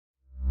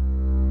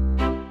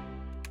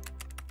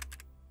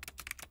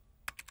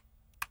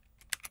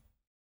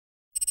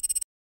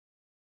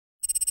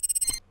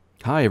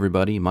Hi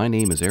everybody, my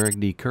name is Eric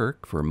D.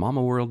 Kirk for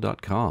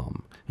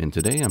Mamoworld.com, and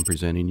today I'm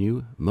presenting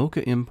you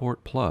Mocha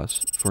Import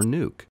Plus for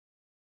NUKE.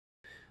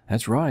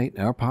 That's right,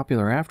 our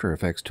popular After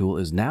Effects tool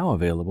is now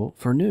available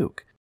for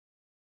NUKE.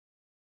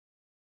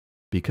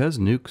 Because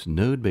NUKE's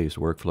node-based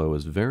workflow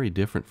is very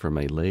different from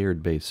a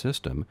layered-based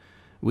system,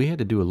 we had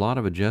to do a lot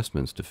of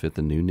adjustments to fit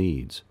the new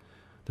needs.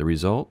 The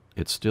result,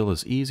 it's still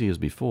as easy as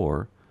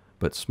before,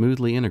 but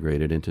smoothly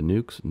integrated into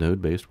NUKE's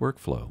node-based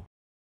workflow.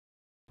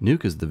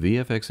 NUKE is the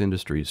VFX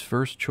industry's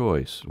first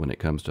choice when it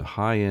comes to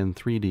high-end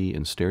 3D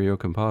and stereo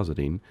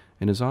compositing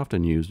and is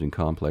often used in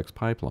complex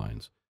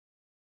pipelines.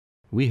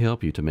 We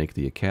help you to make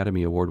the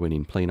Academy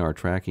Award-winning planar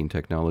tracking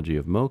technology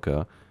of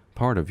Mocha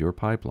part of your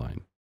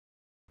pipeline.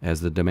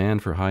 As the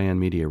demand for high-end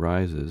media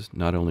rises,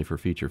 not only for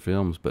feature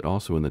films but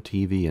also in the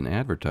TV and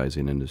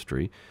advertising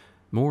industry,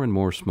 more and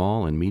more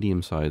small and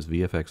medium-sized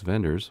VFX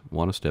vendors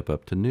want to step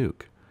up to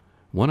NUKE.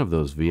 One of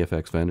those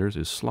VFX vendors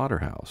is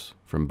Slaughterhouse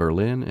from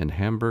Berlin and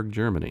Hamburg,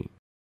 Germany.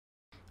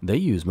 They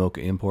use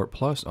Mocha Import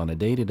Plus on a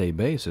day-to-day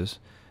basis,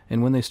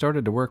 and when they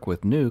started to work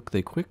with NUKE,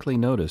 they quickly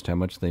noticed how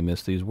much they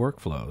missed these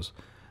workflows.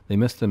 They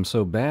missed them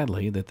so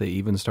badly that they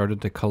even started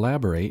to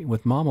collaborate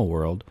with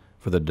Mamoworld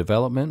for the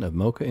development of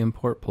Mocha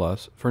Import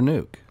Plus for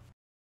NUKE.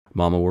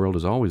 Mamoworld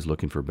is always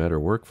looking for better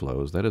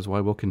workflows. That is why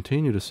we'll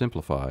continue to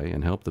simplify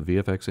and help the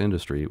VFX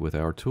industry with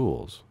our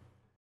tools.